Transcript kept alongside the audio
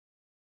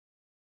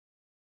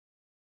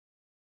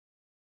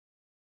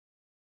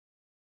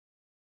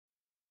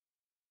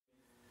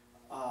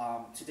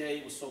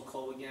Today was so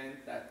cold again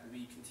that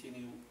we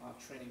continue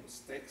training with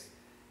sticks,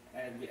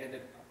 and we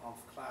ended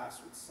off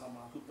class with some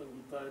hoopa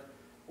loopa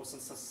or some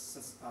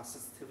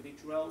sensitivity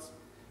drills.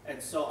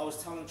 And so I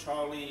was telling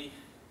Charlie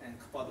and a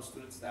couple other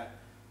students that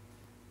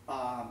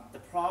the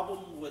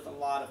problem with a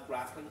lot of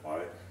grappling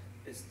art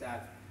is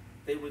that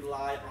they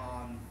rely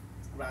on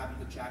grabbing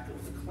the jacket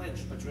with a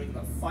clinch, but during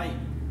the fight,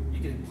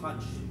 you're getting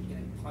punched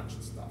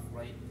and stuff,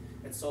 right?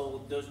 And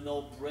so there's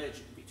no bridge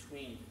in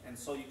between. And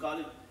so you got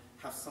to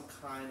have some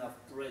kind of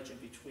bridge in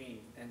between.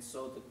 And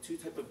so the two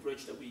type of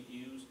bridge that we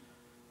use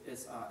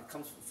is, it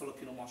comes from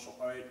Filipino martial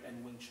art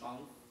and Wing Chun,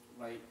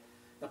 right?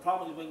 The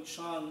problem with Wing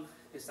Chun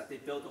is that they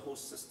build the whole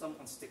system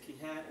on sticky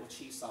hand or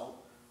chi sao,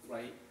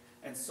 right?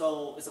 And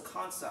so it's a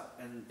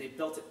concept, and they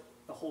built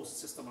the whole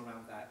system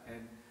around that.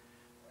 And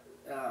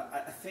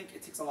I think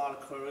it takes a lot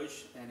of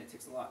courage, and it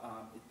takes a lot,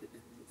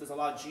 there's a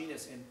lot of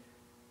genius in.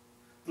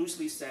 Bruce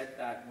Lee said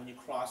that when you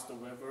cross the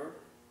river,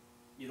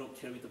 you don't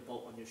carry the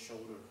boat on your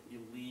shoulder. You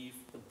leave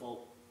the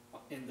boat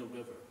in the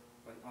river,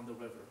 right, on the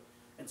river.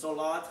 And so a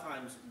lot of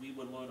times we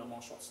would learn a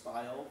martial art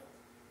style,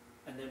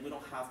 and then we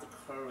don't have the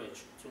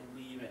courage to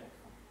leave it,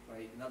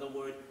 right? In other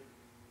words,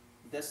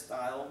 this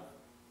style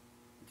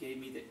gave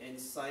me the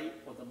insight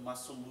or the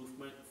muscle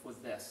movement for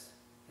this,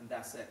 and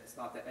that's it. It's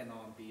not the end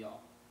all and be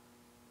all.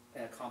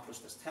 I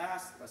accomplished this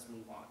task, let's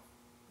move on.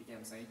 You get what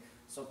I'm saying?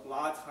 So a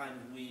lot of times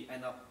we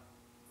end up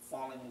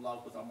falling in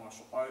love with our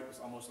martial art. It's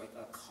almost like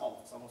a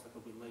cult, it's almost like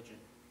a religion,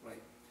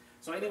 right?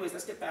 So anyways,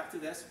 let's get back to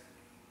this.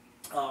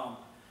 I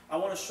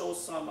want to show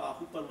some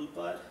hoopa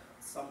loopa,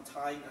 some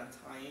tying and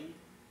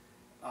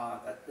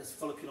untying, this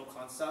Filipino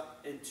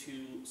concept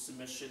into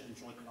submission and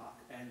joint lock.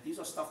 And these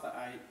are stuff that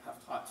I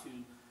have taught to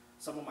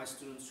some of my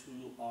students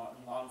who are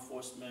in law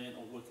enforcement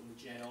or work in the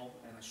jail,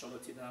 and I showed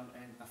it to them,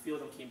 and a few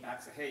of them came back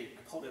and said, hey,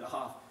 I pulled it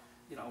off.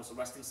 You know, I was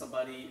arresting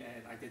somebody,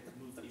 and I did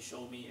the move that you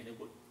showed me, and it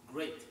worked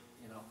great,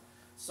 you know.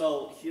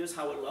 So here's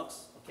how it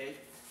looks, okay?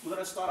 We're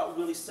gonna start out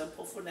really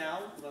simple for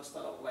now. We're gonna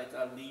start out like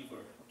a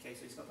lever, okay?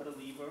 So he's gonna put a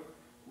lever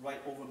right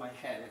over my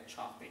head, like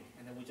chopping,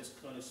 and then we just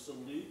gonna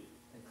salute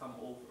and come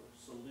over,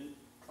 salute,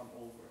 come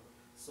over,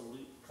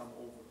 salute, come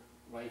over,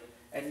 right?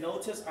 And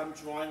notice I'm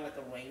drawing like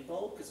a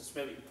rainbow because it's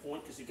very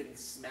important because you're getting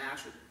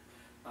smashed with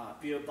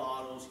beer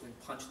bottles, you're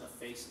getting punched in the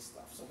face and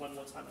stuff. So one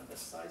more time on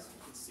this side so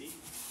you can see.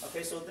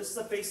 Okay, so this is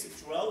a basic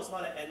drill. It's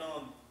not an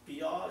end-all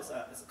be all. It's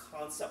a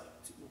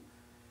concept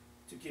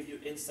to give you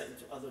insight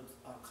into other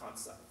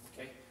concepts.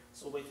 Okay,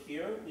 so we're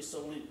here, we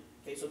salute.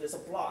 Okay, so there's a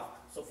block.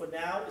 So for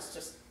now, it's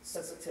just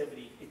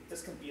sensitivity.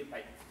 This can be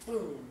like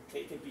boom.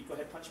 Okay, it can be, go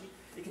ahead, punch me.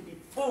 It can be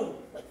boom,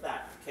 like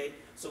that. Okay,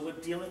 so we're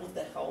dealing with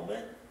the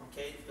helmet.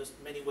 Okay, there's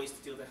many ways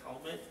to deal with the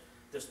helmet.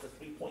 There's the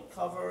three-point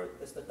cover.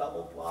 There's the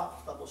double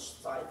block, double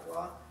side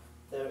block.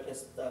 There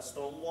is the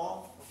stone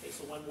wall. Okay,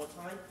 so one more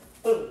time.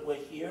 Boom, we're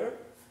here.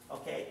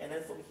 Okay, and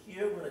then from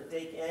here, we're gonna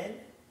dig in,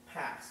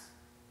 pass.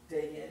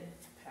 Dig in,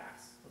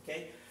 pass.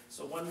 Okay.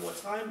 So one more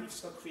time, we're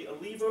just going to create a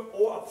lever,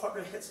 or our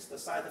partner hits us the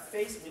side of the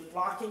face, and we're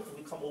blocking, and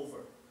we come over.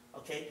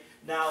 Okay?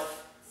 Now,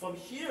 from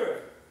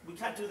here, we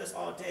can't do this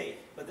all day,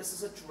 but this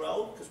is a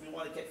drill, because we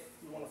want to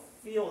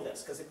feel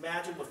this, because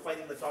imagine we're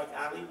fighting in the dark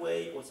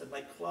alleyway, or it's a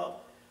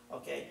nightclub.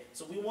 Okay?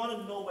 So we want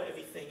to know where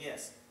everything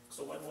is.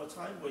 So one more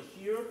time, we're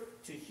here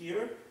to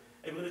here,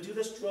 and we're going to do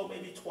this drill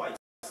maybe twice.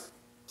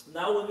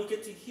 Now when we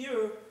get to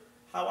here,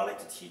 how I like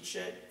to teach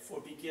it for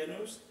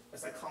beginners,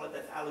 as I call it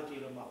that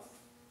alligator mouth.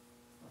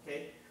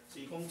 Okay? So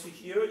you're going to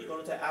here, you're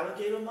going to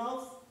alligator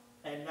mouth,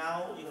 and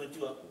now you're going to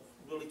do a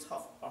really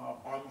tough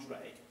arm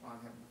drag on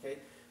him, okay?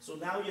 So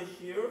now you're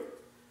here,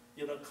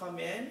 you're going to come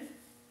in,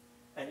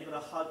 and you're going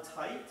to hug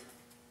tight.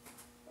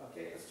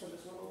 Okay, let's turn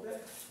this a little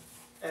bit.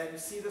 And you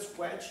see this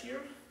wedge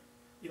here?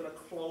 You're going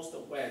to close the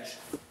wedge.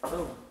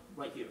 Boom,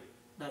 right here.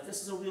 Now if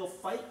this is a real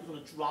fight, you're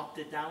going to drop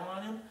it down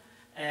on him,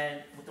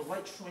 and with the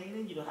right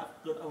training, you're going to have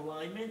good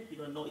alignment, you're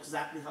going to know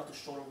exactly how to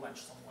shoulder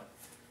wrench someone,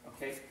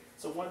 okay?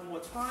 So one more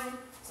time,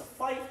 it's a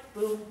fight,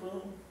 boom,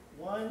 boom,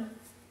 1,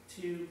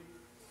 2,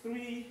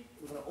 3,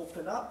 we're going to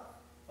open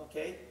up,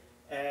 okay,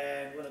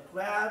 and we're going to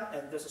grab,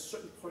 and there's a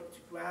certain point to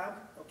grab,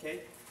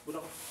 okay, we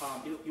don't,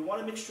 you want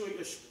to make sure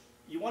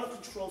you want to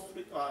control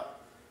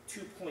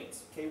 2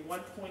 points, okay, 1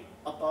 point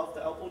above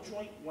the elbow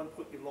joint, 1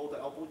 point below the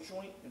elbow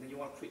joint, and then you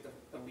want to create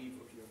the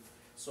lever here.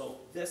 So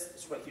this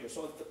is right here,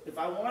 so if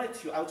I wanted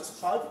to, I would just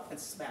hug and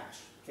smash,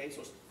 okay,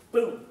 so it's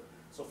boom.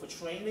 So for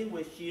training,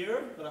 we're here,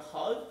 we're going to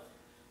hug,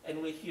 and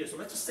we're here. So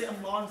let's just say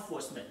I'm law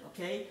enforcement,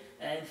 okay?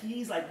 And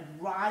he's like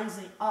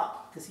rising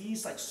up because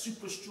he's like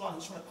super strong.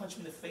 He's trying to punch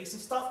me in the face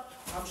and stuff.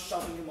 I'm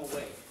shoving him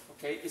away,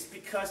 okay? It's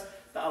because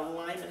the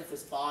alignment of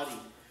his body.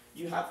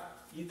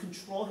 You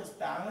control his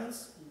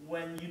balance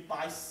when you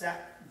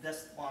bisect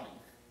this line,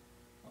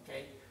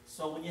 okay?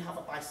 So when you have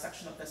a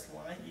bisection of this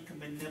line, you can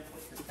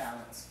manipulate his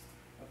balance,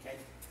 okay?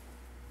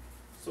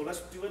 So let's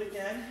do it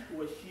again.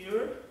 We're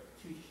here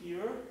to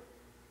here,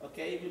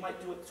 okay? We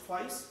might do it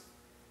twice.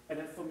 And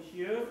then from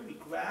here, we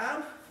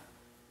grab.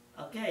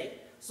 Okay,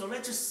 so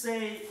let's just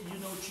say you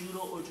know judo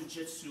or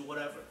jiu-jitsu,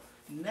 whatever.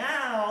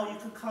 Now you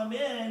can come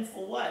in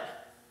for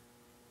what?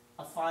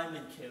 a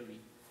fireman carry.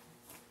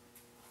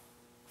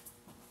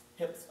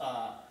 Hip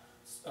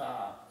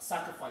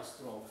sacrifice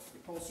throw,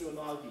 Ipponsu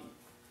Unagi.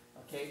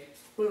 Okay,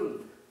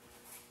 boom.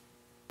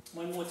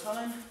 One more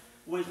time.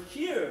 We're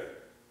here,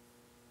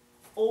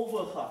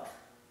 overhook.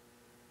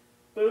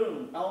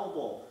 Boom,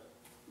 elbow,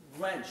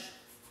 wrench,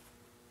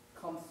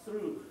 come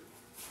through,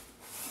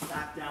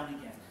 back down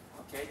again.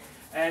 Okay,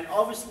 and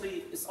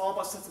obviously it's all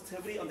about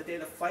sensitivity on the day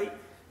of the fight.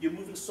 You're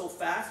moving so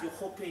fast, you're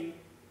hoping,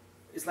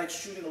 it's like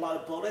shooting a lot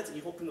of bullets, and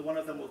you're hoping that one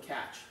of them will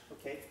catch.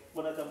 Okay,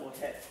 one of them will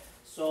hit.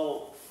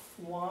 So,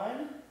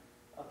 one,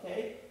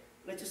 okay,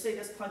 let's just say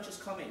this punch is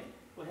coming.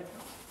 Go ahead.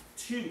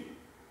 Two,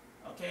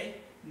 okay,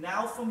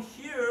 now from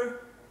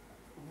here,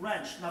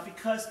 wrench. Now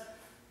because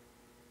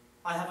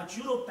I have a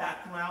judo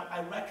background,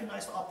 I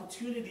recognize the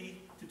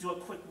opportunity to do a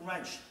quick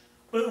wrench.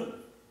 Boom,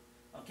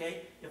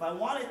 okay, if I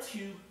wanted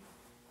to,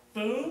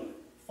 boom,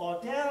 fall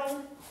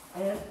down,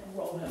 and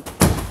roll him.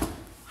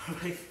 All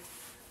right,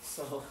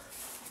 so,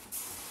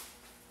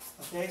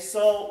 okay,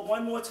 so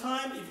one more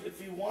time,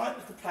 if you want,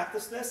 you can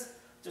practice this.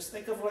 Just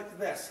think of it like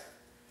this.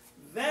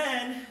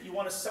 Then you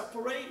want to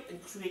separate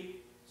and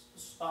create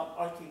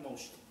arcing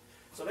motion.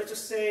 So let's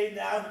just say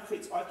now he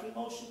creates arcing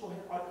motion. Go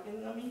ahead, arc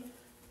in on me.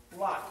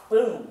 Block,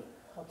 boom.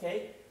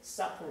 Okay,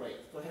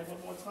 separate. Go ahead one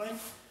more time.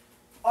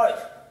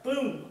 Arc,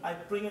 boom. I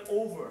bring it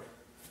over.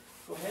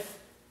 Go ahead.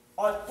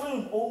 Arc,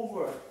 boom,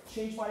 over.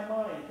 Change my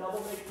mind. Double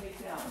leg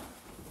takedown.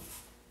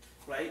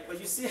 Right? But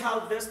you see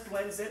how this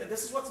blends in, and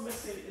this is what's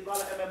missing in a lot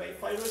of MMA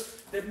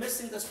fighters. They're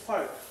missing this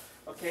part.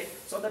 Okay,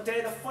 so on the day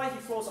of the fight, he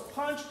throws a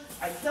punch,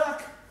 I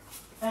duck,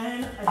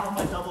 and I have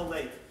my double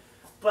leg.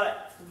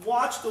 But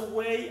watch the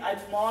way I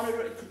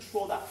monitor and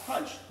control that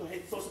punch. Go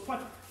ahead, he throws a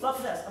punch. Look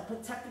at this, I'm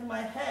protecting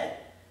my head.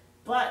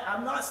 But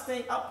I'm not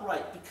staying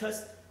upright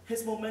because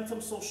his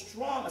momentum's so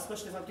strong,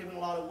 especially if I'm giving a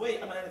lot of weight,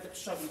 I'm going to end up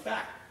shoving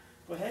back.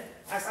 Go ahead.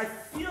 As I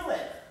feel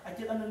it, I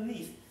get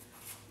underneath.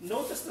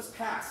 Notice this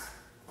pass.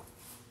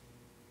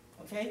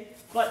 Okay?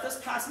 But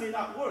this pass may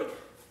not work.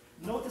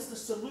 Notice the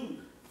salute.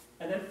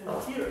 And then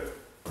from here,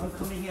 I'm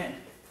coming in.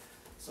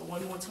 So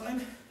one more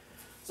time.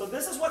 So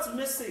this is what's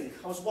missing.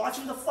 I was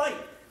watching the fight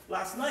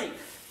last night.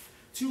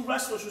 Two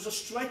wrestlers were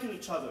just striking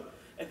each other,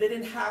 and they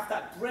didn't have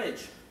that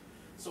bridge.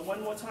 So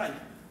one more time.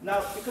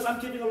 Now, because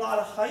I'm giving a lot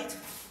of height,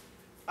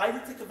 I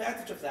didn't take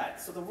advantage of that.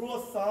 So the rule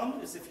of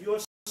thumb is if you're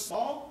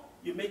small,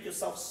 you make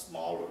yourself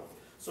smaller.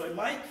 So in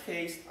my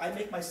case, I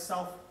make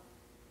myself,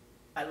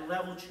 I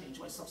level change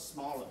myself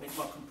smaller, make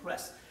myself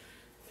compressed.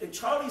 In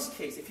Charlie's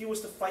case, if he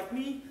was to fight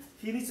me,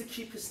 he needs to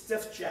keep his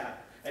stiff jab.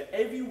 At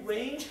every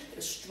range,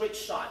 a straight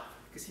shot,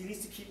 because he needs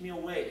to keep me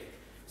away.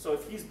 So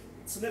if he's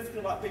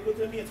significantly a lot bigger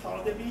than me and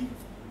taller than me,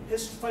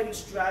 his fighting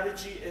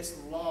strategy is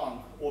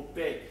long or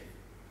big.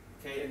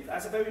 Okay, and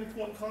that's a very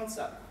important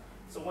concept.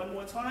 So one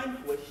more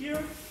time, we're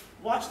here,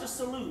 watch the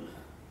salute.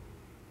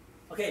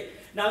 Okay,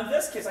 now in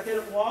this case, I get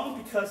it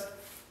wrong because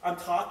I'm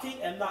talking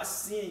and not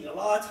seeing. A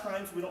lot of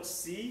times we don't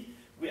see,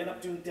 we end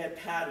up doing dead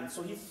patterns.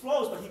 So he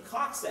throws, but he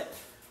cocks it.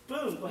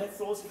 Boom, go ahead,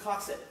 throws and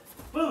cocks it.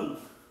 Boom.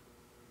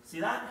 See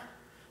that?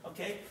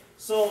 Okay,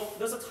 so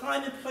there's a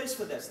time and place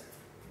for this.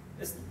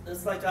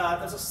 It's like,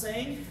 there's a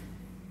saying,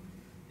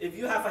 if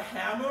you have a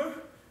hammer,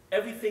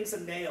 everything's a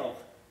nail.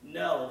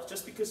 No,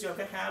 just because you have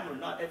a hammer,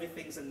 not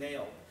everything's a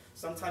nail.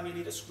 Sometimes you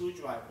need a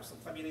screwdriver,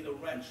 sometimes you need a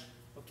wrench,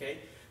 okay?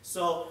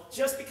 So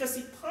just because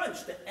he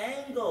punched, the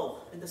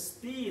angle and the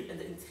speed and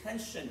the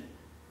intention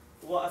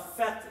will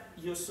affect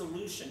your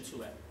solution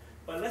to it.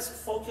 But let's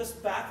focus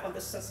back on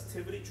the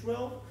sensitivity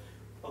drill.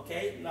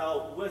 Okay,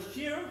 now we're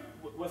here,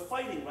 we're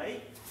fighting,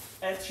 right?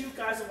 And two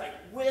guys are like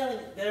wailing,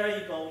 there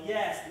you go,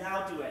 yes,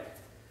 now do it.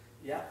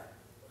 Yeah,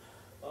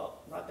 oh,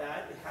 not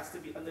bad, it has to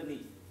be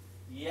underneath.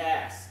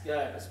 Yes,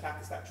 good, let's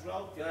practice that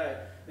drill, good.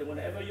 Then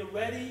whenever you're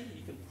ready,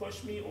 you can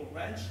push me or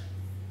wrench.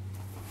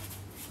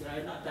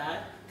 Good, not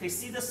bad. Okay,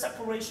 see the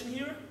separation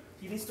here?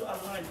 He needs to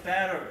align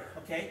better,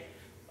 okay?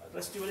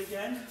 Let's do it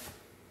again.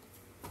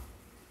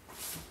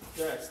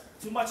 Good,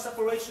 too much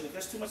separation, if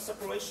there's too much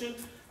separation,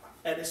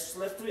 and it's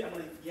slippery, I'm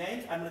going to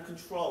yank, I'm going to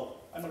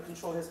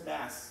control his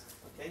mass,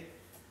 okay?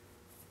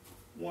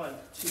 1,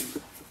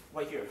 2,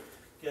 right here,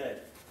 good.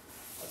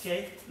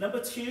 Okay,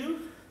 number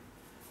 2,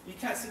 you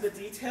can't see the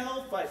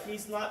detail, but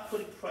he's not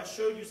putting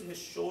pressure using his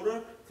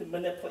shoulder to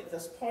manipulate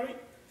this part.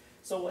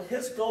 So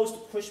his goal is to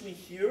push me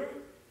here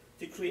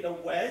to create a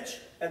wedge,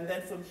 and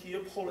then from here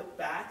pull it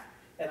back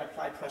and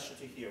apply pressure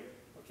to here,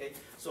 okay?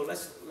 So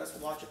let's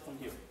watch it from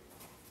here.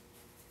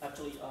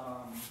 Actually,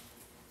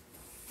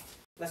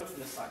 let's go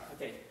from this side.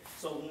 Okay,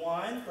 so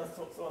 1,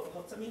 throw the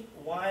hooks at me.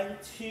 1,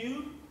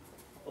 2,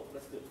 oh,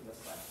 let's do it from this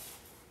side.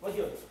 Right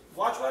here.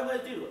 Watch what I'm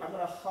going to do. I'm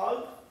going to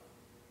hug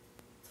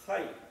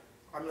tight.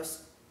 I'm going to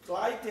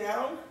glide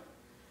down,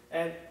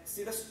 and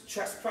see this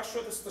chest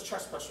pressure? This is the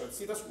chest pressure.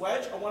 See this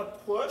wedge? I want to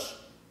push,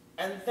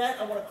 and then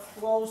I want to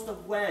close the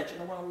wedge,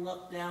 and I want to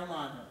look down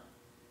on him.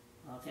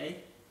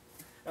 Okay?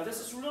 Now this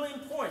is really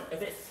important.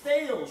 If it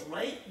fails,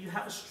 right, you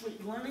have a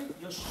straight line,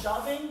 you're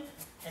shoving,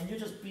 and you're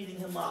just beating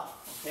him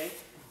up, okay?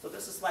 So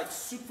this is like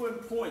super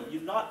important.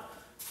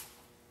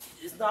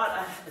 it's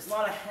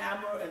not a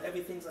hammer and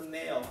everything's a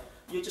nail.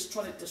 You're just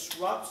trying to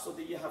disrupt so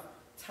that you have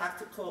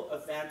tactical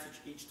advantage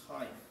each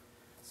time.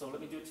 So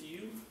let me do it to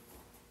you.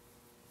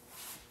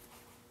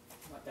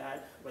 Not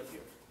bad, right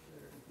here.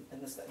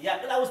 And this,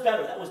 yeah, that was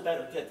better. That was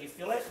better. Good. Do you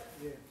feel it?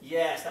 Yeah.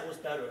 Yes, that was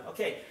better.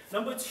 Okay.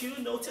 Number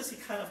 2, notice he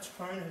kind of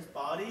turned his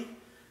body.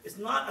 It's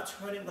not a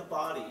turning the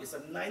body. It's a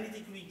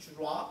 90-degree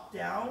drop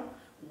down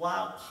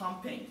while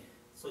pumping.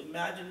 So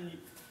imagine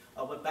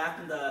we're back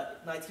in the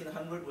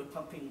 1900s, we're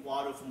pumping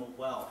water from a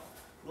well.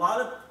 A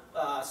lot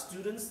of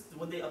students,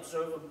 when they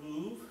observe a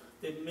move,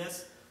 they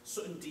miss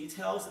certain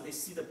details and they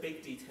see the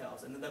big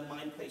details, and then their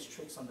mind plays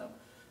tricks on them.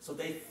 So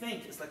they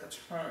think it's like a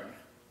turn.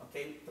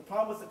 Okay? The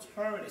problem with the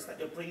turn is that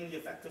you're bringing the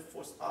vector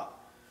force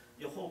up.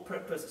 Your whole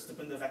purpose is to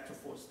bring the vector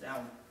force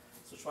down.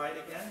 So try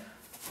it again.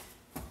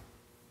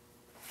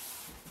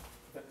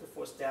 Vector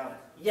force down.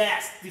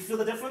 Yes! Do you feel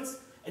the difference?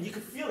 And you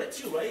can feel it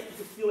too, right? You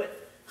can feel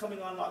it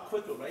coming on a lot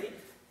quicker, right?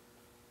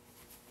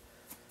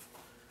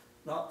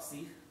 Now,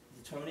 see?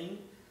 You're turning.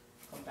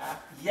 Come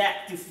back. Yeah!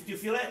 Do you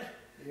feel it?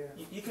 Yeah.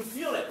 You can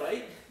feel it,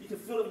 right? You can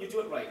feel it when you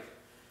do it right.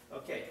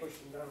 Okay.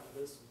 Pushing down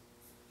this.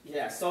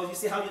 Yeah, so you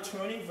see how you're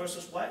turning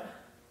versus what?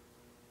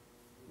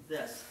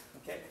 This.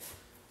 Okay.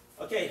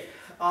 Okay.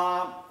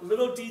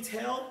 Little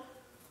detail.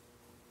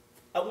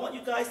 I want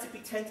you guys to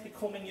pretend to be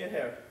combing your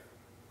hair.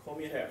 Comb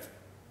your hair.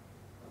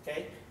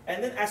 Okay?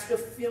 And then as you're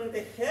feeling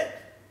the hit,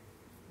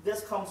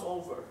 this comes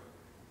over.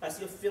 As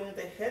you're feeling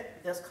the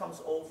hit, this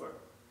comes over.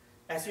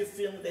 As you're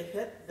feeling the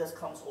hit, this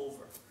comes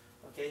over.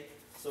 Okay?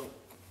 So,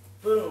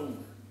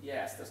 boom.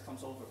 Yes, this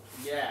comes over.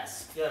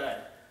 Yes, good.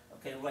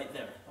 Okay, right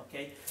there.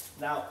 Okay?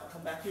 Now,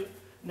 come back here.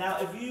 Now,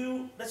 if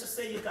you, let's just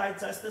say your guy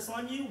does this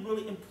on you,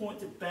 really important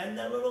to bend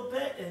a little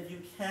bit, and if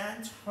you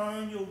can,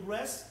 turn your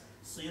wrist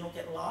so you don't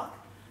get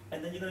locked.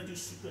 And then you're going to do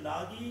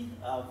Sukunagi,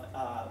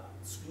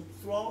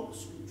 scoop throw,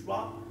 scoop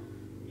drop.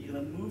 You're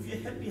going to move your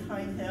hip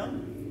behind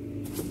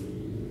him.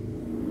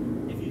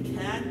 If you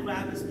can,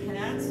 grab his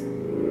pants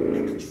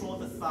and control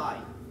the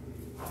thigh.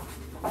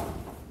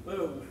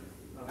 Boom.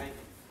 All right.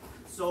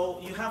 So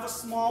you have a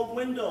small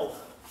window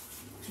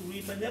to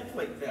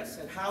manipulate this,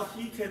 and how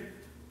he can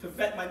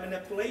prevent my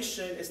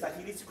manipulation is that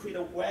he needs to create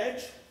a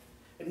wedge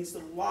and needs to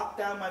lock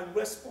down my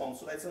wrist bone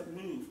so that it doesn't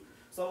move.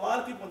 So a lot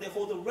of people, when they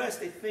hold the wrist,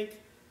 they think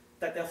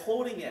that they're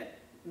holding it.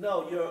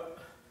 No, you're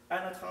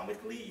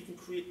anatomically, you can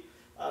create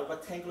a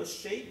rectangular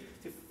shape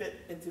to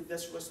fit into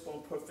this wrist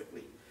bone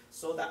perfectly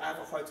so that I have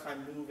a hard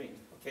time moving,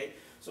 okay?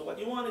 So what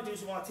you want to do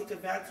is you want to take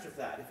advantage of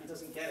that if he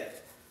doesn't get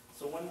it.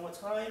 So one more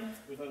time,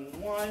 we're going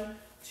 1,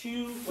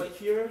 2, right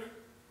here.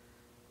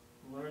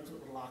 Learn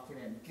to lock it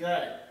in.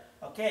 Good.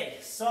 Okay,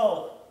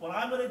 so what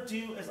I'm going to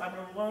do is I'm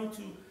going to learn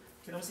to,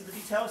 can you see the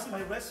details? See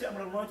my wrist here? I'm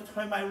going to learn to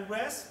turn my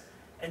wrist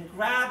and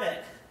grab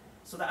it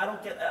so that I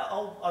don't get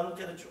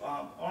an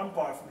arm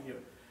bar from here.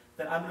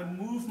 Then I'm going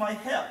to move my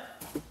hip.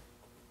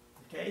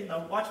 Okay,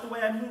 now watch the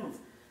way I move.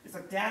 It's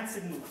a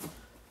dancing move.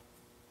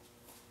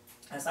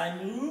 As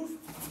I move,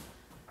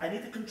 I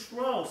need to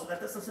control so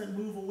that this doesn't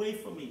move away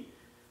from me.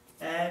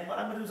 And what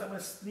I'm going to do is I'm going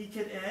to sneak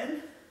it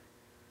in.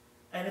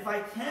 And if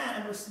I can,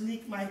 I'm going to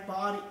sneak my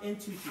body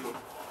into here.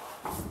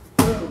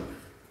 Boom.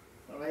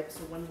 All right, so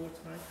one more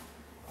time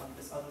on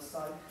this other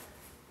side.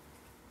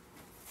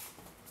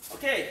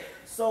 Okay,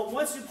 so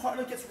once your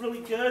partner gets really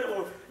good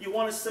or you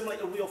want to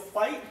simulate a real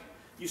fight,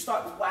 you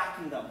start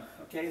whacking them.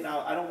 Okay,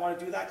 now I don't want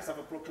to do that because I have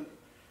a broken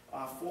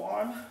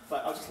forearm,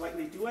 but I'll just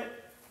lightly do it.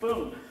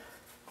 Boom.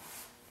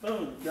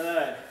 Boom.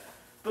 Good.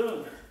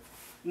 Boom.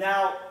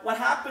 Now, what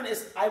happened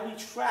is I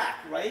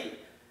retract, right?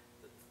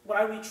 When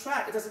I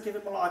retract, it doesn't give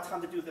him a lot of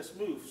time to do this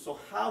move. So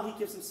how he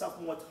gives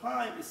himself more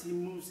time is he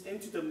moves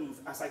into the move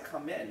as I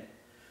come in.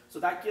 So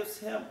that gives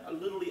him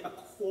literally a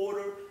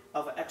quarter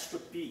of an extra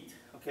beat,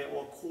 okay,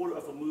 or a quarter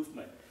of a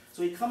movement.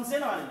 So he comes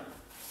in on him.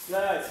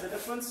 Good. See the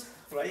difference?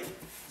 Right?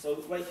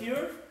 So right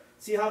here,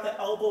 see how the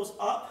elbow's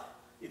up?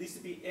 It needs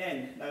to be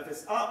in. Now if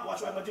it's up,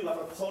 watch what I'm going to do. I'm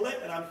going to pull it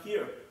and I'm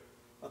here.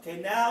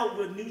 Okay, now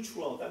we're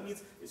neutral. That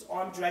means it's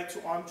arm drag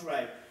to arm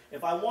drag.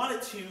 If I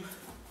wanted to,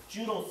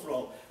 judo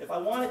throw. If I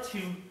wanted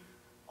to,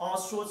 all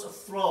sorts of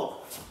throw.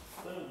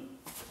 Boom.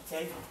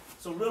 Okay?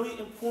 So really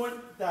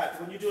important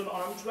that when you do an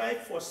arm drag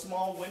for a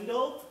small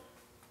window,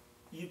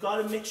 you got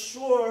to make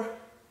sure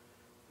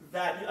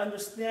that you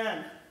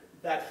understand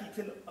that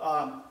he can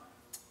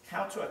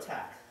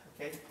counterattack.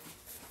 Okay?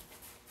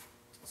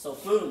 So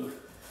boom.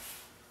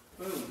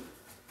 Boom.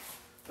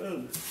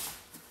 Boom.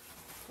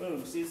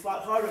 Boom. See, it's a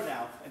lot harder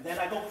now. And then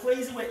I go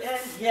crazy with in.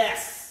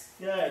 Yes.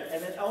 Good.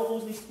 And then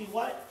elbows needs to be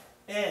what?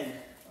 In.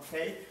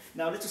 Okay?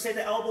 Now let's just say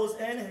the elbow's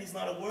in and he's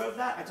not aware of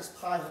that. I just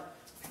pile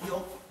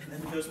heel and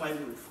then here's my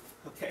move.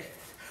 Okay?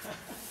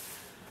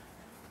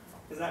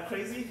 Is that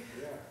crazy?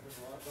 Yeah, there's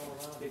a lot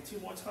going on. Okay, 2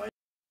 more times.